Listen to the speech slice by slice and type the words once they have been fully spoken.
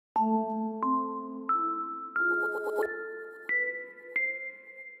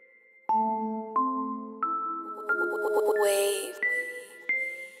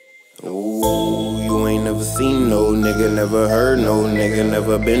never seen no nigga, never heard no nigga,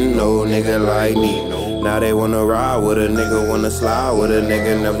 never been no nigga like me. Now they wanna ride with a nigga, wanna slide with a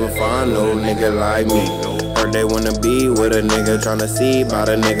nigga, never find no nigga like me. Heard they wanna be with a nigga, tryna see about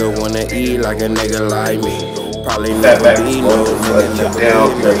a nigga, wanna eat like a nigga like me. Probably never be no nigga, never down.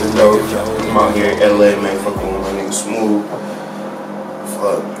 I'm out here in LA, man, fucking with my nigga Smooth.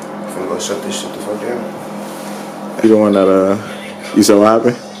 Fuck, finna go shut this shit the fuck down. You the one that, you said what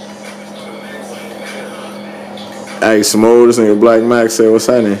happened? Hey, Smooth, this nigga Black Max said, what's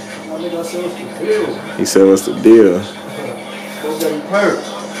happening? He said, what's the deal?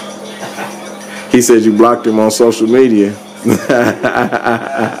 He said you blocked him on social media.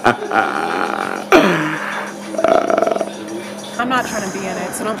 I'm not trying to be in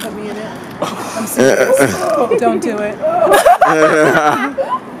it, so don't put me in it. I'm serious. Don't do it.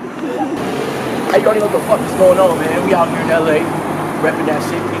 Hey, you don't know what the fuck is going on, man. We out here in LA, repping that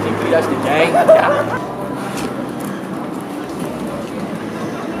shit. Pgpbb, that's the gang.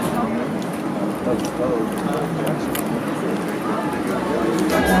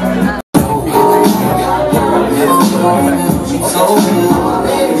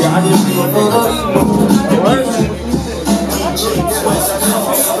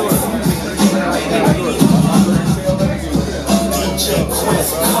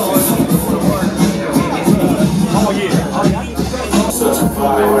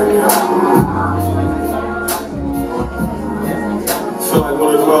 Feel like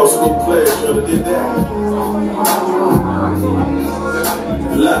one of the old school players should have did that.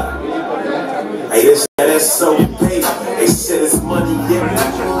 Look, hey, this that's so big. They said it's money, yeah.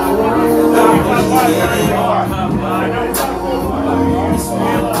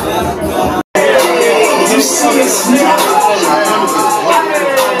 You see it now.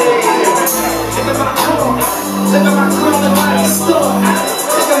 Look at my girl in my store.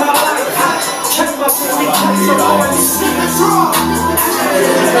 Look at my life. Check my baby.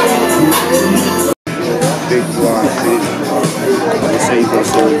 Big fly shit. They say you gonna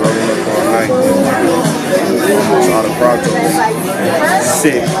stay rolling up all night. It's all the projects.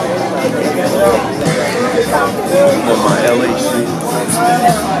 Sick. On my LA shit.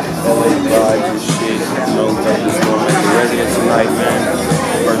 LA vibes and shit. You know, just gonna make a resident tonight, man.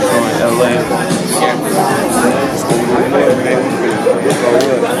 First show in LA.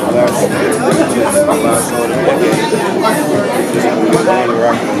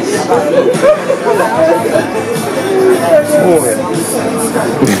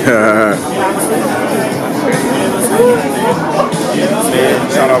 Man,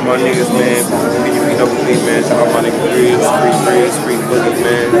 shout out my niggas, man. Pgpbb, man. Shout out my nigga Street Boogie,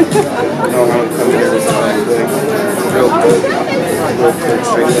 man. You know how I'm coming here this time, boy. Real good,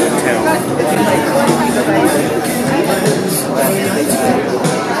 straight to the town.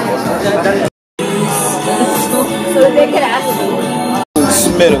 So they could ask me.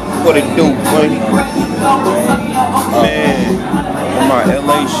 Smith, what it do, buddy? Man, on my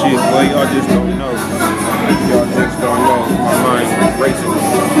LA shit, boy, y'all just don't know. Y'all just don't know. My mind's racing.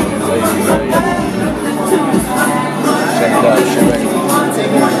 Check it out, shit.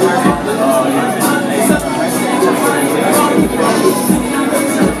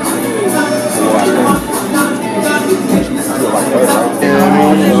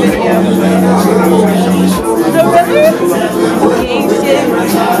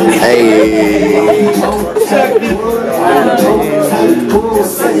 Hey.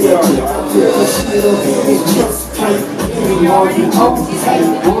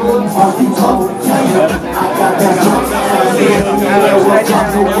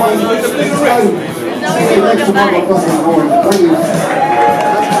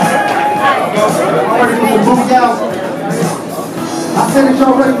 I said that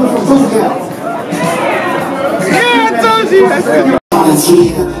y'all ready for some booty out. Yeah, I told you.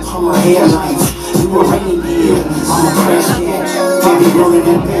 Volunteer, on my hairlights, you a reindeer, I'm a crash cat, baby rolling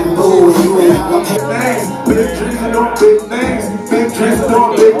that bamboo, and you ain't got a Names, big dreams and doing big things, big dreams and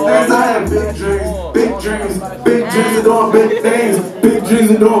doing big things. I have big dreams and doing big things, big dreams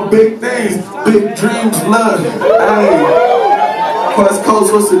and doing big things, big dreams, blood. Hey, West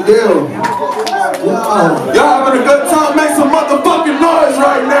Coast, what's the deal? Y'all having a good time? Make some motherfucking noise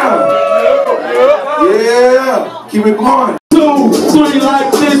right now. Yeah, keep it going. 2, 3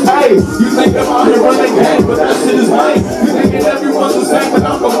 like this, hey. You think I'm out here running game, but that shit is lame. You thinking everyone's the same, but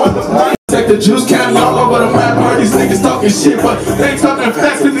I'm the one to blame. Take the juice can all over the map. Heard these niggas talking shit, but they ain't talking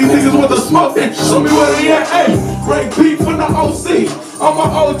facts. And these niggas want the smoke, then show me where they at. Hey, great beat from the OC. I'm an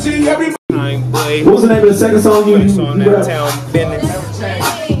OG, everybody. What was the name of the second song you that town business?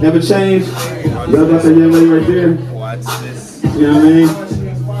 Never changed. Y'all got that young lady right there. Watch this. You know what I mean?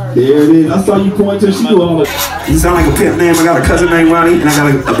 There it is. I saw you point to. She do all the. You sound like a pimp name. I got a cousin named Ronnie, and I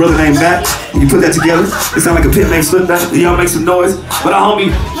got a brother named Matt. You put that together, it sound like a pimp named Slipknot. Y'all make some noise. But our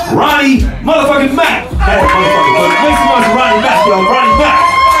homie Ronnie motherfucking Mac. Hey, motherfucker, make some noise for Ronnie Mac, y'all. Ronnie Mac.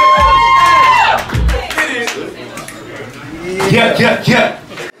 Yeah.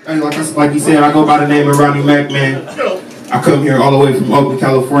 Hey, like you said, I go by the name of Ronnie Mac, man. I come here all the way from Oakland,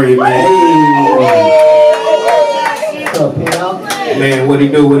 California, man. Man, what he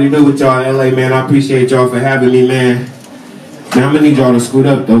do with y'all in LA, man. I appreciate y'all for having me, man. Man, I'm gonna need y'all to scoot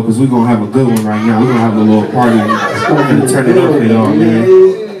up though, cause we're gonna have a good one right now. We're gonna have a little party. I'm gonna turn it up for y'all, man.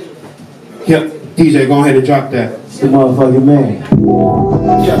 Yep, DJ, go ahead and drop that. The motherfucking man.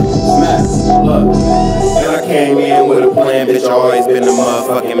 Yeah, Mac, look. And I came in with a plan, bitch. I always been the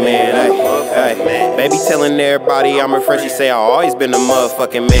motherfucking man. Hey, baby telling everybody I'm a friend. She say I always been the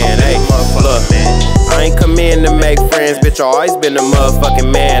motherfucking man. Hey, look. I ain't come in to make friends, bitch. I always been the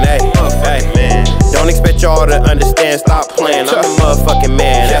motherfucking man. Hey, don't expect y'all to understand. Stop playing. I'm the motherfucking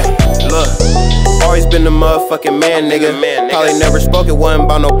man. Hey, look. Always been the motherfucking man, nigga. Probably never spoke, it wasn't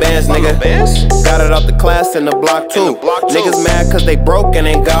about no bands, nigga. Got it out the class in the block too. Niggas mad cause they broke and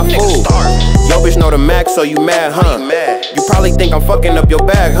ain't got food. Yo bitch know the Mac, so you mad, huh? You probably think I'm fucking up your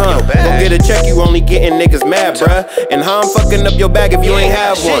bag, huh? Go get a check, you only getting niggas mad, bruh. And how I'm fucking up your bag if you ain't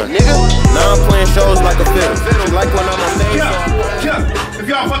have one? Now I'm playing shows like a fiddle. You like when I'm on stage? If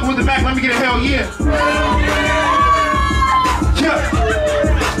y'all fucking with the Mac, let me get a hell yeah.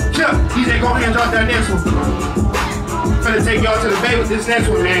 DJ, go ahead and drop that next one. I'm finna take y'all to the bay with this next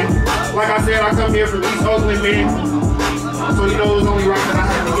one, man. Like I said, I come here from East Oakland, man. So you know it's only right that I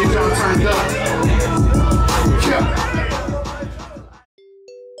have to get y'all turned up.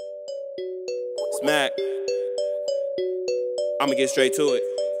 Smack. I'ma get straight to it.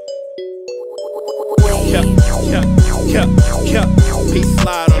 Peace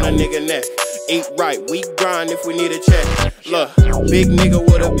slide on a nigga neck. Eat right, we grind if we need a check. Look, big nigga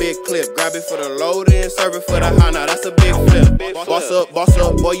with a big clip. Grab it for the load and serve it for the high. Now that's a big flip. Boss up,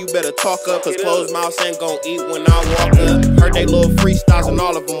 boy, you better talk up. Cause closed mouths ain't gon' eat when I walk up. Heard they little freestyles and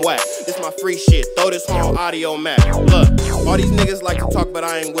all of them whack. This my free shit, throw this on audio map. Look, all these niggas like to talk, but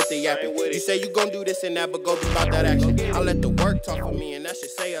I ain't with the yapping. You say you gon' do this and that, but go be about that action. I let the work talk for me and that shit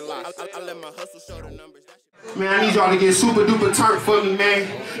say a lot. I let my hustle show the numbers. Man, I need y'all to get super duper turned for me, man.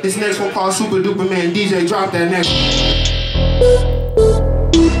 This next one called Super Duper, man. DJ, drop that next one.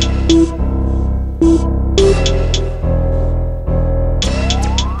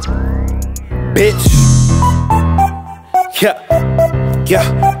 Bitch.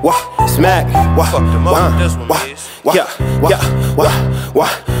 Wah, smack, wah,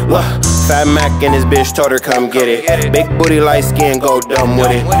 Fat Mac and his bitch told her come get it. Big booty, light skin, go dumb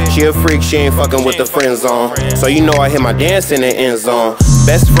with it. She a freak, she ain't fucking with the friend zone. So you know I hit my dance in the end zone.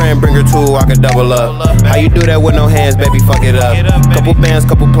 Best friend, bring her two, I could double up. How you do that with no hands, baby, fuck it up. Couple bands,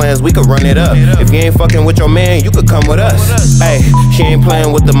 couple plans, we could run it up. If you ain't fucking with your man, you could come with us. Hey, she ain't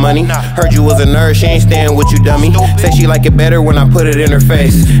playing with the money. Heard you was a nerd, she ain't staying with you, dummy. Say she like it better when I put it in her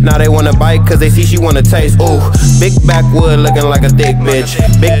face. Now they wanna bite cause they see she wanna taste. Ooh, big backwood looking like a thick bitch.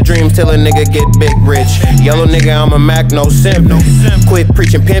 Big dreams till a nigga get big rich. Yellow nigga, I'm a Mac, no simp. Quit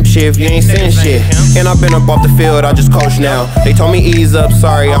preaching pimp shit if you ain't saying shit. And I've been up off the field, I just coach now. They told me ease up,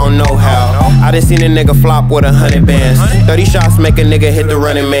 sorry, I don't know how. I done seen a nigga flop with 100 bands. 30 shots make a nigga hit the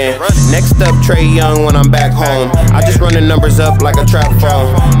running man. Next up, Trey Young when I'm back home. I just run the numbers up like a trap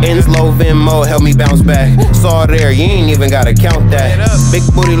phone. Ends low, Venmo, help me bounce back. Saw there, you ain't even gotta count that. Big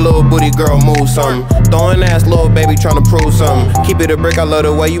booty, little booty girl, move something. Throwing ass, little baby tryna prove something. Keep it a brick, I love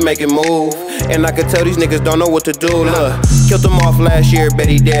the way you make it move. And I can tell these niggas don't know what to do, look. Killed them off last year, bet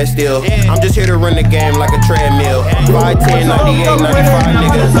he dead still. I'm just here to run the game like a treadmill. 5'10", 98, 95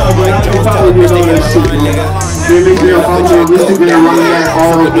 niggas. Like Jones, tell a bitch they get mine, nigga. Make sure you follow me on Instagram, RonnieMac,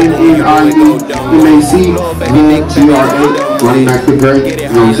 RonnieMac, RonnieMac the Great. You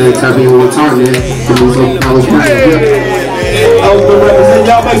know what I'm saying? Tap me one time, man.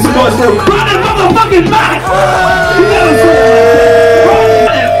 Y'all make some noise for Ronnie motherfucking Mac!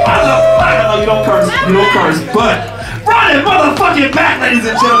 You don't curse, but Ronnie motherfucking Mac, ladies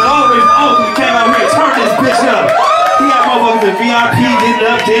and gentlemen, all the way from Oakland, came out here and turned this bitch up. He got motherfuckers in VIP getting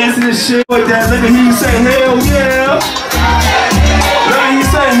up, dancing and shit with that. Let me hear you say hell yeah. Let me hear you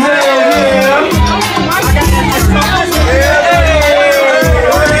say hell yeah.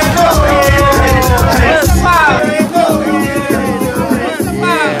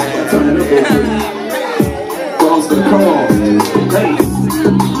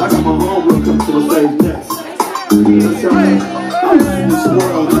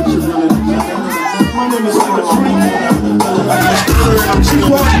 I'm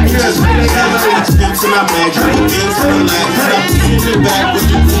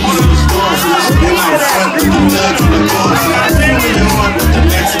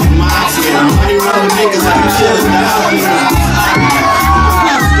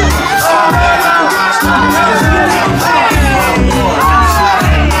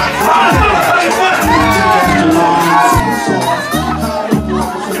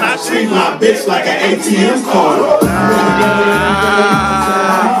Treat my bitch like an ATM card.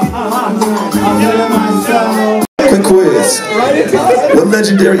 Quick quiz. What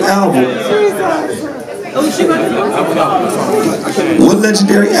legendary album? What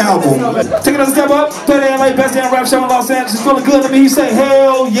legendary album? Take another step up. PaydayLA, best damn rap show in Los Angeles. Feeling good. Let me hear you say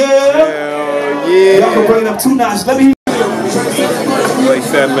hell yeah. Hell yeah. Y'all can bring it up 2 notches. Let me hear Like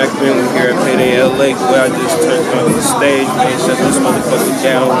Fat Mac family here at PaydayLA, where I just turned on the stage, man. Shut this motherfucker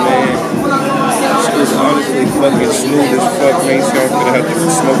down, man. Shit was honestly fucking smooth as fuck, man. So I'm gonna have to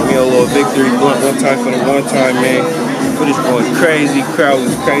smoke me a little victory blunt one time for the one time, man. Footage going crazy, crowd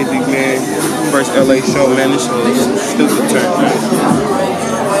was crazy, man. First LA show, man. This was a stupid turn, man.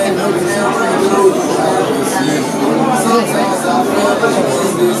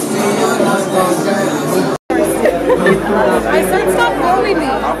 I said stop bullying me.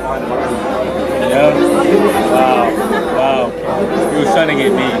 Yeah. Wow. He was trying to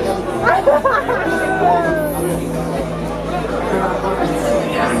get me.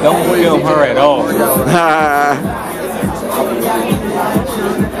 Don't film her at all.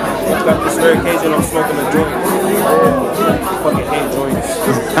 Got this rare occasion I'm smoking a joint. Fucking hate joints.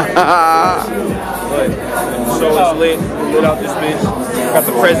 But the show is lit. We lit out this bitch. Got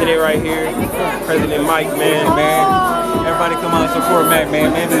the president right here. President Mike, man. Everybody come out and support Mac,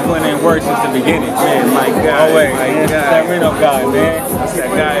 man. Man been putting in work since the beginning. Man, my guy. Oh, wait. My That's guy. that Reno guy, man. That's that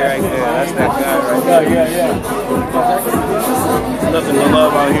guy right there. That's that guy right there. Yeah. Nothing to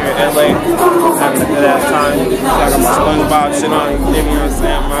love out here in LA. Having a good ass time. I got my SpongeBob shit on. You know what I'm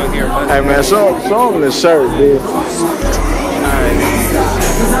saying? I'm out here. Hey man, show him the shirt, dude.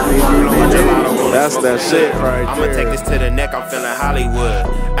 That's that shit right there. I'ma take this to the neck. I'm feeling Hollywood.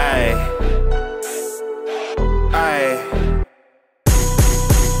 Ayy.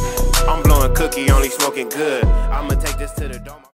 I'm blowing cookie, only smoking good. I'ma take this to the dome.